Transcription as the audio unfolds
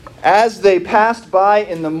As they passed by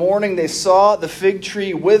in the morning, they saw the fig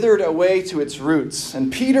tree withered away to its roots.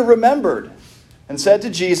 And Peter remembered and said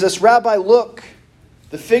to Jesus, Rabbi, look,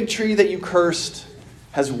 the fig tree that you cursed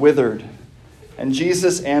has withered. And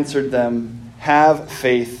Jesus answered them, have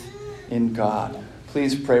faith in God.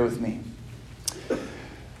 Please pray with me.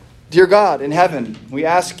 Dear God in heaven, we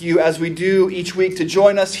ask you, as we do each week, to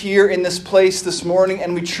join us here in this place this morning,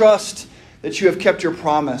 and we trust that you have kept your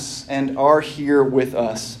promise and are here with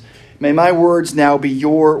us. May my words now be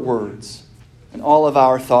your words, and all of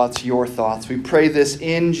our thoughts your thoughts. We pray this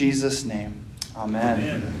in Jesus' name. Amen.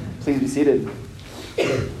 Amen. Please be seated.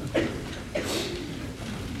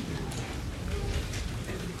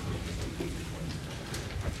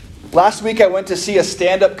 Last week I went to see a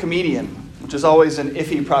stand-up comedian, which is always an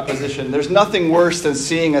iffy proposition. There's nothing worse than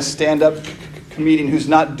seeing a stand-up comedian who's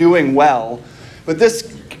not doing well. But this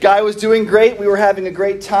guy was doing great. We were having a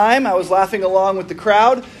great time. I was laughing along with the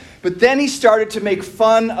crowd. But then he started to make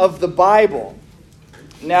fun of the Bible.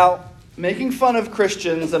 Now, making fun of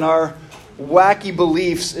Christians and our wacky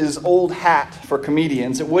beliefs is old hat for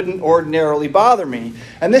comedians. It wouldn't ordinarily bother me.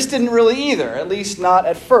 And this didn't really either, at least not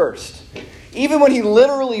at first. Even when he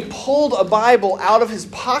literally pulled a Bible out of his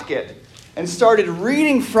pocket and started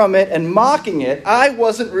reading from it and mocking it, I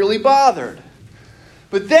wasn't really bothered.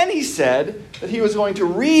 But then he said that he was going to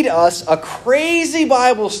read us a crazy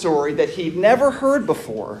Bible story that he'd never heard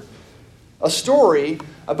before. A story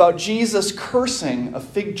about Jesus cursing a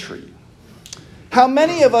fig tree. How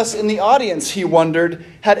many of us in the audience, he wondered,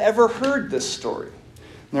 had ever heard this story?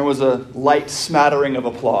 And there was a light smattering of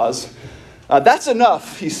applause. That's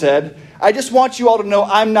enough, he said. I just want you all to know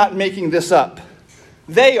I'm not making this up.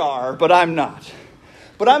 They are, but I'm not.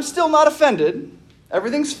 But I'm still not offended.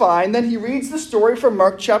 Everything's fine. Then he reads the story from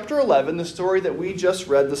Mark chapter 11, the story that we just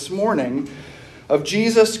read this morning, of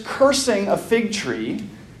Jesus cursing a fig tree,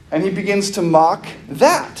 and he begins to mock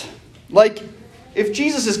that. Like, if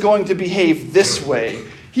Jesus is going to behave this way,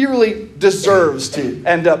 he really deserves to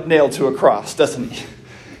end up nailed to a cross, doesn't he?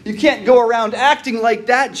 You can't go around acting like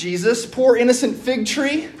that, Jesus. Poor innocent fig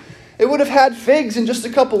tree. It would have had figs in just a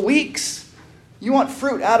couple weeks. You want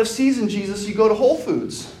fruit out of season, Jesus, you go to Whole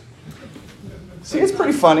Foods. See, it's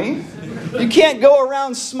pretty funny. You can't go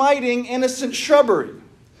around smiting innocent shrubbery.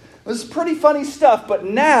 This is pretty funny stuff, but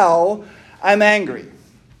now I'm angry.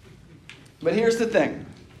 But here's the thing.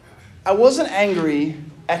 I wasn't angry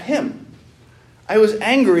at him. I was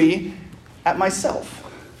angry at myself.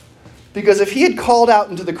 Because if he had called out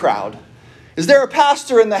into the crowd, is there a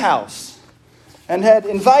pastor in the house? And had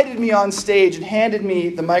invited me on stage and handed me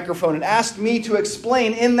the microphone and asked me to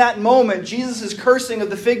explain in that moment Jesus' cursing of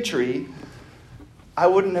the fig tree, I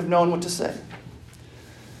wouldn't have known what to say.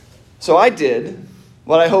 So I did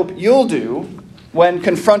what I hope you'll do when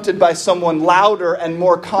confronted by someone louder and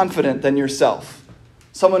more confident than yourself.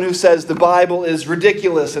 Someone who says the Bible is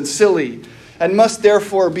ridiculous and silly and must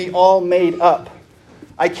therefore be all made up.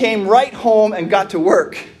 I came right home and got to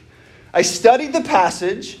work. I studied the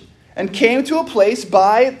passage and came to a place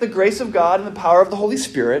by the grace of God and the power of the Holy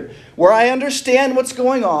Spirit where I understand what's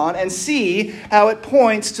going on and see how it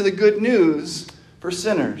points to the good news for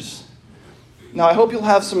sinners. Now, I hope you'll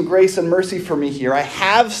have some grace and mercy for me here. I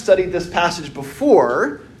have studied this passage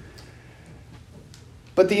before,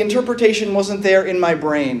 but the interpretation wasn't there in my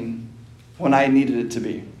brain when I needed it to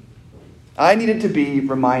be. I needed to be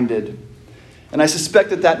reminded, and I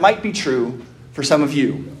suspect that might be true for some of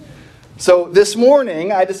you. So this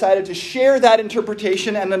morning, I decided to share that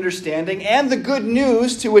interpretation and understanding and the good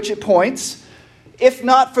news to which it points, if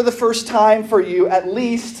not for the first time for you, at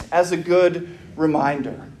least as a good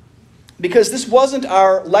reminder. Because this wasn't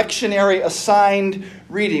our lectionary assigned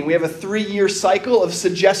reading. We have a 3-year cycle of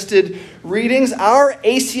suggested readings. Our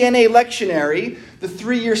ACNA lectionary, the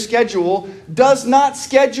 3-year schedule, does not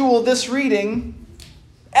schedule this reading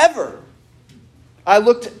ever. I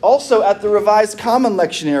looked also at the Revised Common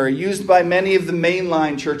Lectionary used by many of the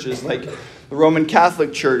mainline churches like the Roman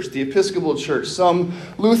Catholic Church, the Episcopal Church, some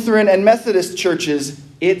Lutheran and Methodist churches.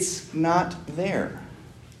 It's not there.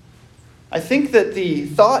 I think that the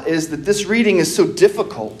thought is that this reading is so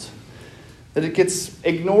difficult that it gets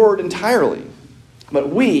ignored entirely.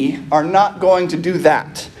 But we are not going to do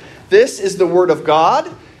that. This is the Word of God,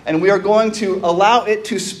 and we are going to allow it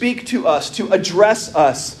to speak to us, to address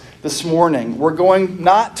us this morning. We're going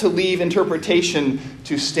not to leave interpretation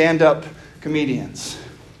to stand-up comedians.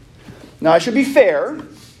 Now, I should be fair.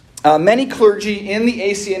 Many clergy in the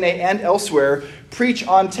ACNA and elsewhere preach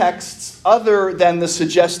on texts other than the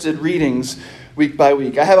suggested readings week by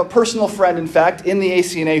week. I have a personal friend, in fact, in the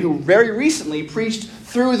ACNA who very recently preached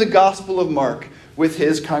through the Gospel of Mark with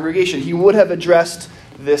his congregation. He would have addressed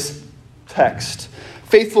this text.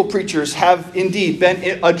 Faithful preachers have indeed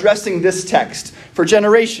been addressing this text for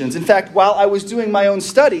generations. In fact, while I was doing my own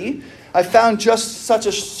study, I found just such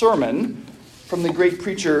a sermon from the great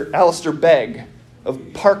preacher Alistair Begg of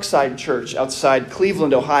Parkside Church outside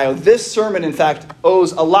Cleveland, Ohio. This sermon, in fact,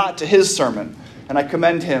 owes a lot to his sermon, and I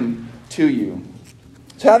commend him to you.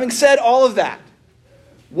 So having said all of that,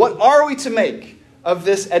 what are we to make of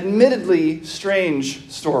this admittedly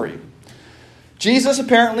strange story? Jesus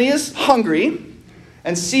apparently is hungry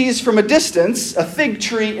and sees from a distance a fig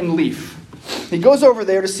tree in leaf. He goes over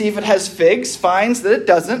there to see if it has figs, finds that it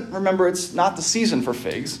doesn't. Remember, it's not the season for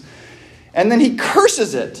figs. And then he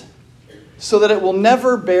curses it so that it will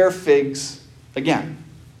never bear figs again.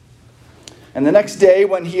 And the next day,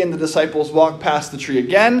 when he and the disciples walk past the tree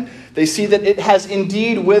again, they see that it has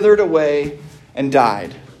indeed withered away and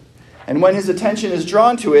died. And when his attention is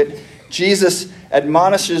drawn to it, Jesus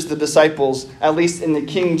admonishes the disciples, at least in the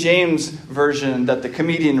King James version that the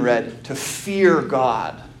comedian read, to fear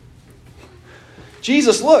God.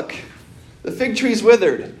 Jesus, look, the fig tree's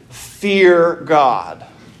withered. Fear God.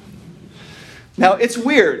 Now, it's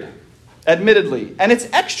weird, admittedly. And it's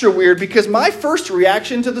extra weird because my first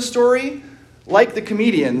reaction to the story, like the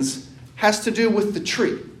comedian's, has to do with the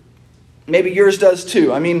tree. Maybe yours does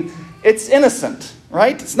too. I mean, it's innocent,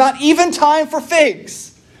 right? It's not even time for figs.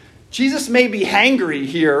 Jesus may be hangry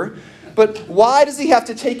here, but why does he have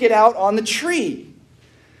to take it out on the tree?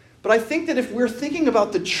 But I think that if we're thinking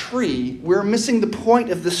about the tree, we're missing the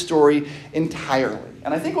point of this story entirely.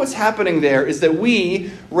 And I think what's happening there is that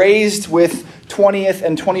we, raised with 20th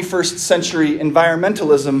and 21st century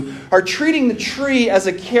environmentalism, are treating the tree as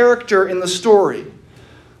a character in the story.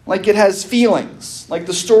 Like it has feelings. Like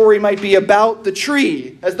the story might be about the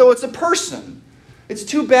tree, as though it's a person. It's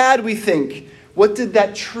too bad, we think. What did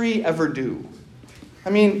that tree ever do? I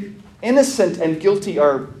mean, innocent and guilty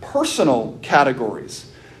are personal categories.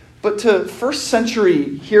 But to first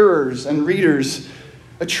century hearers and readers,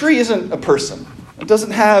 a tree isn't a person. It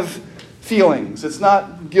doesn't have feelings. It's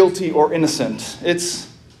not guilty or innocent. It's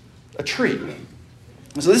a tree.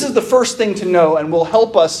 So this is the first thing to know and will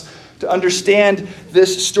help us to understand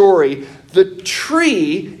this story. The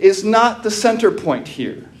tree is not the center point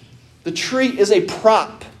here. The tree is a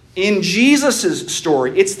prop in Jesus'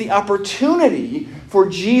 story. It's the opportunity for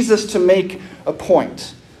Jesus to make a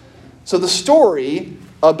point. So the story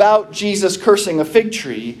about Jesus cursing a fig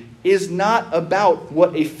tree is not about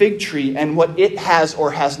what a fig tree and what it has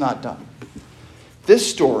or has not done. This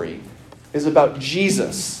story is about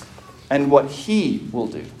Jesus and what he will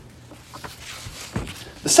do.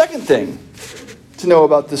 The second thing to know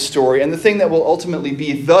about this story, and the thing that will ultimately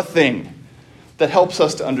be the thing that helps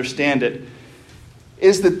us to understand it,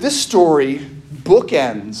 is that this story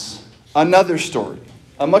bookends another story,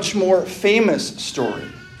 a much more famous story,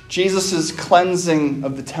 Jesus' cleansing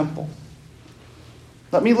of the temple.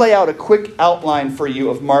 Let me lay out a quick outline for you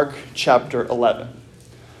of Mark chapter 11.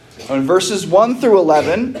 In verses 1 through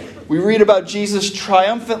 11, we read about Jesus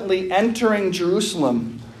triumphantly entering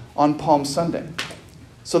Jerusalem on Palm Sunday.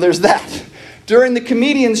 So there's that. During the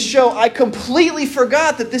comedian's show, I completely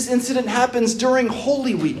forgot that this incident happens during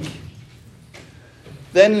Holy Week.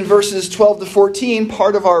 Then in verses 12 to 14,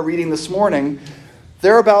 part of our reading this morning,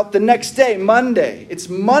 they're about the next day, Monday. It's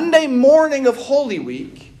Monday morning of Holy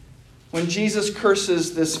Week when Jesus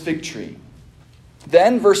curses this fig tree.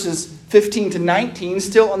 Then verses 15 to 19,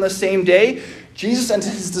 still on the same day, Jesus and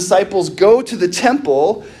his disciples go to the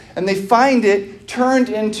temple and they find it turned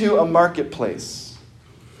into a marketplace.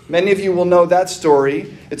 Many of you will know that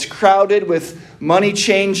story. It's crowded with money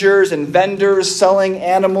changers and vendors selling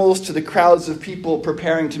animals to the crowds of people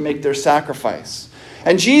preparing to make their sacrifice.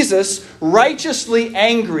 And Jesus, righteously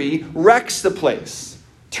angry, wrecks the place,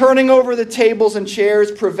 turning over the tables and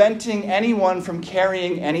chairs, preventing anyone from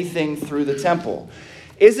carrying anything through the temple.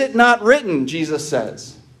 Is it not written, Jesus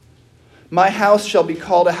says, "My house shall be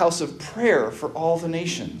called a house of prayer for all the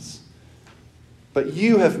nations, but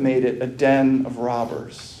you have made it a den of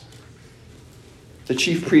robbers"? The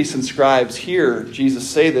chief priests and scribes hear Jesus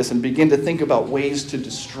say this and begin to think about ways to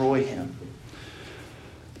destroy him.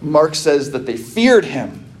 Mark says that they feared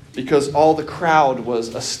him because all the crowd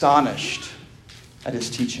was astonished at his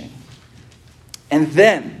teaching. And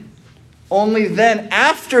then, only then,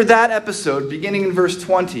 after that episode, beginning in verse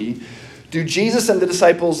 20, do Jesus and the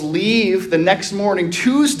disciples leave the next morning,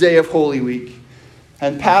 Tuesday of Holy Week,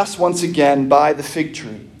 and pass once again by the fig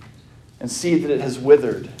tree and see that it has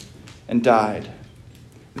withered and died.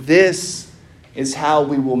 This is how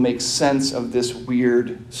we will make sense of this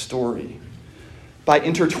weird story. By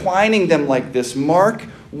intertwining them like this, Mark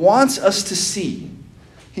wants us to see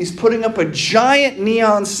he's putting up a giant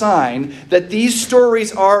neon sign that these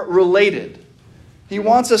stories are related. He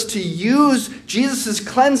wants us to use Jesus'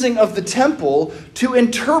 cleansing of the temple to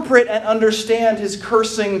interpret and understand his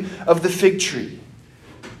cursing of the fig tree.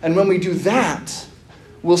 And when we do that,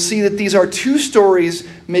 we'll see that these are two stories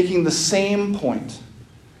making the same point.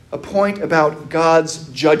 A point about God's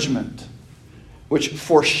judgment, which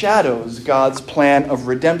foreshadows God's plan of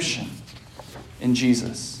redemption in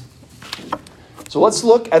Jesus. So let's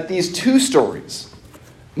look at these two stories.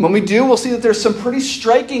 When we do, we'll see that there's some pretty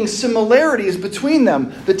striking similarities between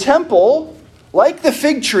them. The temple, like the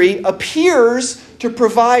fig tree, appears to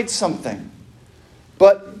provide something,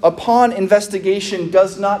 but upon investigation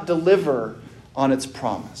does not deliver on its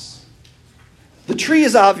promise. The tree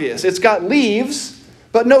is obvious. It's got leaves,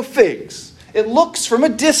 but no figs. It looks from a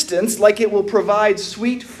distance like it will provide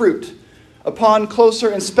sweet fruit. Upon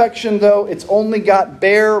closer inspection, though, it's only got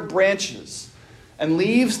bare branches and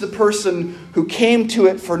leaves the person who came to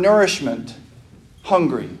it for nourishment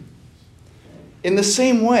hungry. In the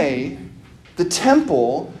same way, the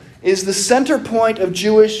temple is the center point of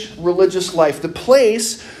Jewish religious life, the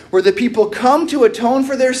place where the people come to atone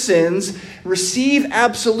for their sins, receive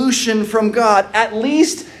absolution from God. At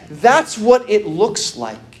least that's what it looks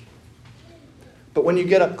like. But when you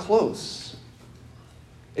get up close,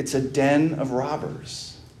 it's a den of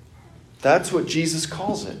robbers. That's what Jesus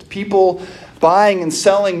calls it. People buying and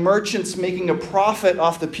selling, merchants making a profit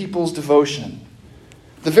off the people's devotion.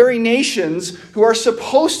 The very nations who are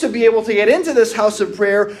supposed to be able to get into this house of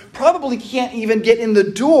prayer probably can't even get in the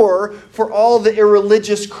door for all the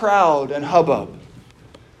irreligious crowd and hubbub.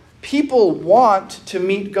 People want to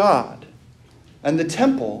meet God, and the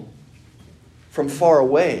temple, from far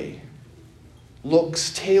away,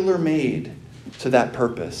 looks tailor-made to that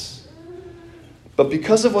purpose. But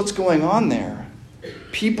because of what's going on there,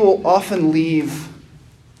 people often leave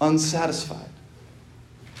unsatisfied,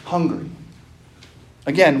 hungry.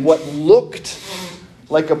 Again, what looked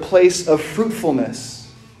like a place of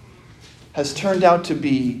fruitfulness has turned out to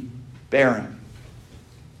be barren.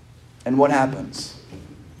 And what happens?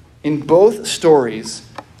 In both stories,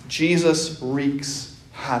 Jesus wreaks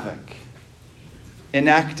havoc,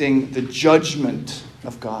 enacting the judgment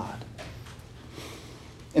of God.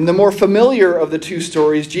 In the more familiar of the two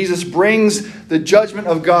stories, Jesus brings the judgment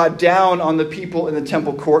of God down on the people in the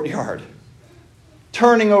temple courtyard,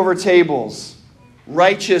 turning over tables,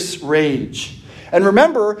 righteous rage. And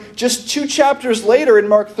remember, just 2 chapters later in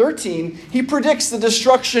Mark 13, he predicts the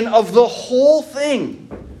destruction of the whole thing.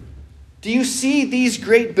 Do you see these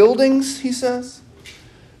great buildings, he says?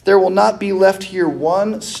 There will not be left here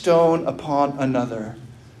one stone upon another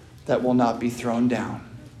that will not be thrown down.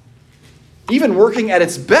 Even working at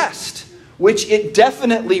its best, which it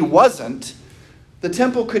definitely wasn't, the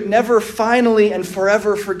temple could never finally and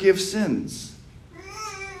forever forgive sins.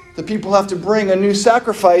 The people have to bring a new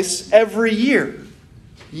sacrifice every year,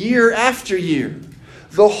 year after year.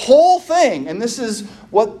 The whole thing, and this is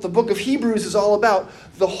what the book of Hebrews is all about,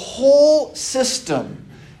 the whole system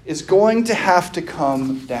is going to have to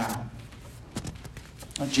come down.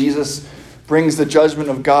 Jesus brings the judgment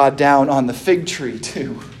of God down on the fig tree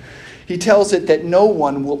too. He tells it that no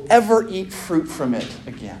one will ever eat fruit from it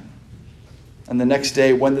again. And the next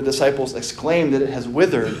day, when the disciples exclaim that it has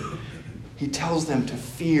withered, he tells them to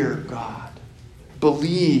fear God,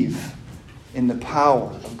 believe in the power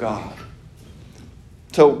of God.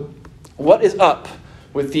 So, what is up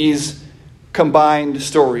with these combined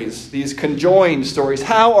stories, these conjoined stories?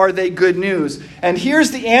 How are they good news? And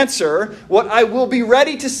here's the answer, what I will be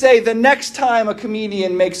ready to say the next time a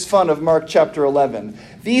comedian makes fun of Mark chapter 11.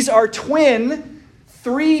 These are twin,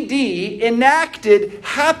 3D, enacted,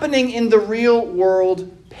 happening in the real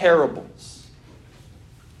world parables.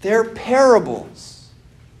 They're parables.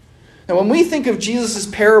 Now, when we think of Jesus'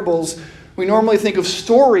 parables, we normally think of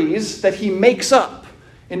stories that he makes up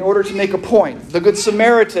in order to make a point. The Good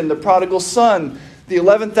Samaritan, the prodigal son, the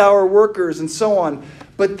 11th hour workers, and so on.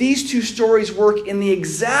 But these two stories work in the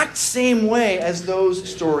exact same way as those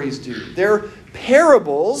stories do. They're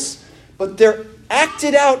parables, but they're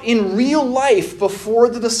acted out in real life before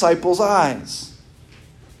the disciples' eyes.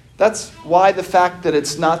 That's why the fact that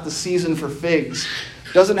it's not the season for figs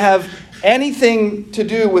doesn't have anything to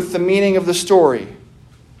do with the meaning of the story.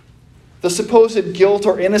 The supposed guilt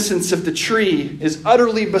or innocence of the tree is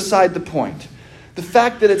utterly beside the point. The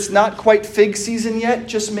fact that it's not quite fig season yet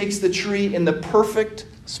just makes the tree in the perfect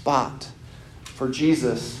spot for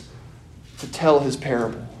Jesus to tell his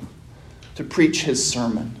parable, to preach his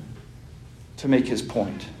sermon, to make his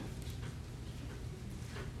point.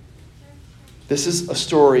 This is a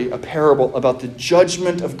story, a parable about the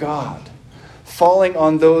judgment of God falling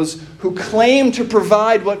on those who claim to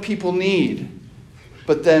provide what people need,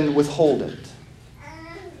 but then withhold it.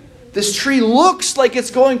 This tree looks like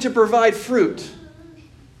it's going to provide fruit,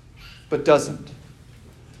 but doesn't.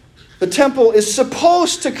 The temple is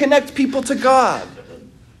supposed to connect people to God,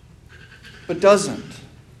 but doesn't.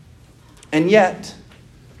 And yet,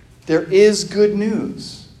 there is good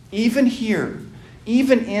news, even here,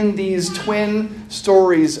 even in these twin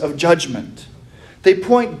stories of judgment. They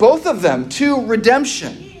point, both of them, to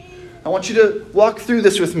redemption. I want you to walk through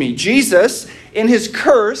this with me. Jesus, in his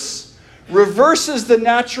curse, reverses the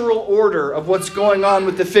natural order of what's going on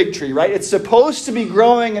with the fig tree, right? It's supposed to be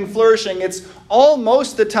growing and flourishing. It's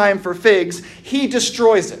almost the time for figs. He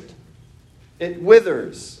destroys it. It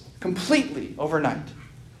withers completely overnight.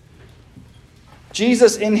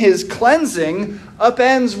 Jesus, in his cleansing,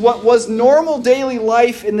 upends what was normal daily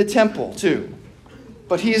life in the temple, too.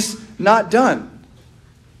 But he's not done.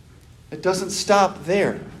 It doesn't stop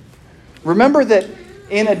there. Remember that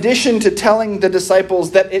in addition to telling the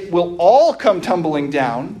disciples that it will all come tumbling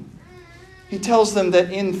down, he tells them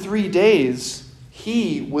that in 3 days,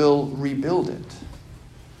 he will rebuild it.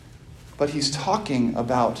 But he's talking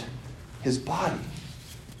about his body.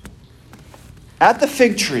 At the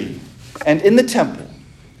fig tree and in the temple,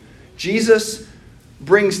 Jesus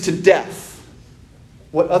brings to death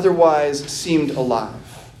what otherwise seemed alive.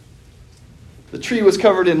 The tree was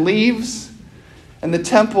covered in leaves, and the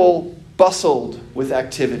temple bustled with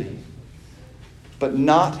activity, but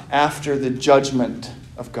not after the judgment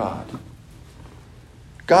of God.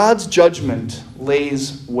 God's judgment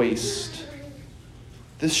lays waste.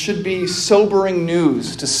 This should be sobering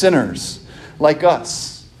news to sinners like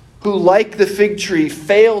us, who, like the fig tree,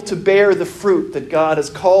 fail to bear the fruit that God has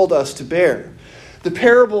called us to bear. The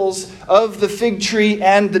parables of the fig tree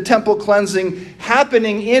and the temple cleansing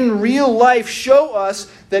happening in real life show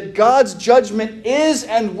us that God's judgment is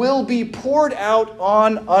and will be poured out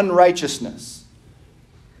on unrighteousness.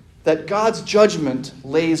 That God's judgment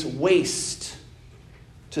lays waste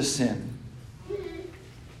to sin.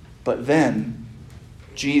 But then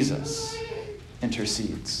Jesus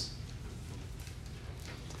intercedes.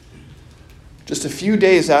 Just a few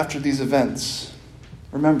days after these events,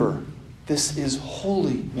 remember, this is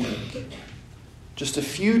Holy Week. Just a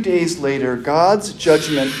few days later, God's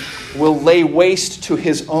judgment will lay waste to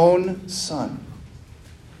his own Son.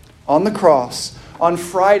 On the cross, on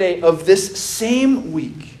Friday of this same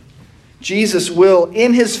week, Jesus will,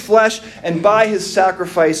 in his flesh and by his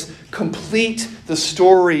sacrifice, complete the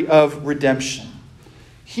story of redemption.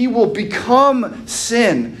 He will become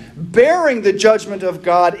sin, bearing the judgment of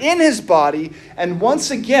God in his body, and once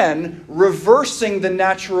again reversing the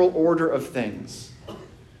natural order of things.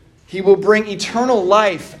 He will bring eternal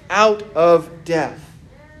life out of death.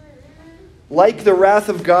 Like the wrath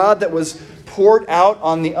of God that was poured out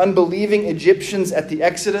on the unbelieving Egyptians at the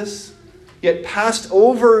Exodus, yet passed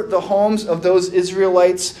over the homes of those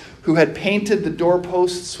Israelites who had painted the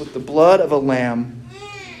doorposts with the blood of a lamb,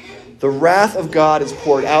 the wrath of God is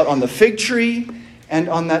poured out on the fig tree and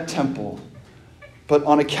on that temple. But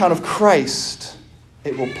on account of Christ,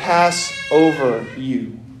 it will pass over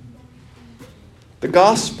you. The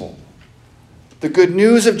gospel, the good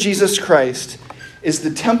news of Jesus Christ, is the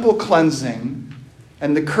temple cleansing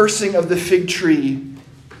and the cursing of the fig tree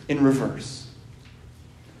in reverse.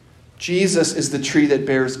 Jesus is the tree that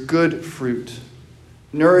bears good fruit,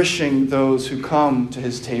 nourishing those who come to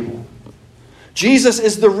his table. Jesus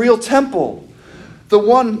is the real temple, the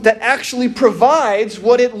one that actually provides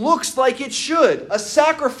what it looks like it should, a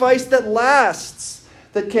sacrifice that lasts,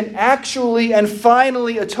 that can actually and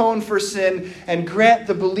finally atone for sin and grant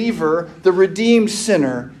the believer, the redeemed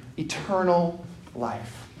sinner, eternal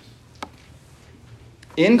life.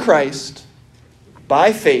 In Christ,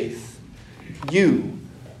 by faith, you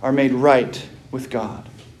are made right with God.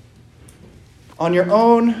 On your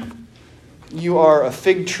own, you are a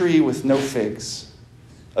fig tree with no figs,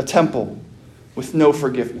 a temple with no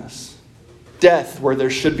forgiveness, death where there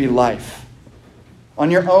should be life.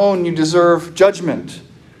 On your own, you deserve judgment,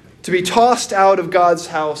 to be tossed out of God's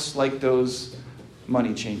house like those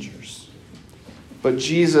money changers. But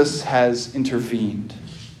Jesus has intervened.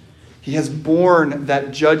 He has borne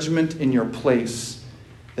that judgment in your place.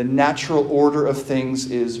 The natural order of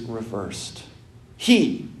things is reversed.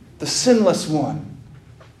 He, the sinless one,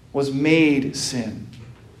 was made sin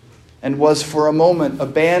and was for a moment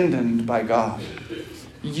abandoned by God.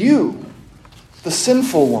 You, the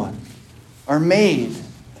sinful one, are made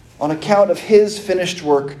on account of his finished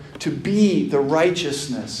work to be the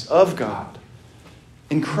righteousness of God.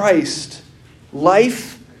 In Christ,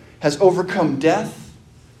 life has overcome death,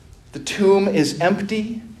 the tomb is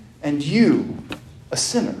empty, and you, a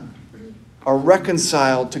sinner, are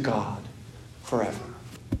reconciled to God forever.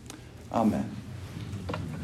 Amen.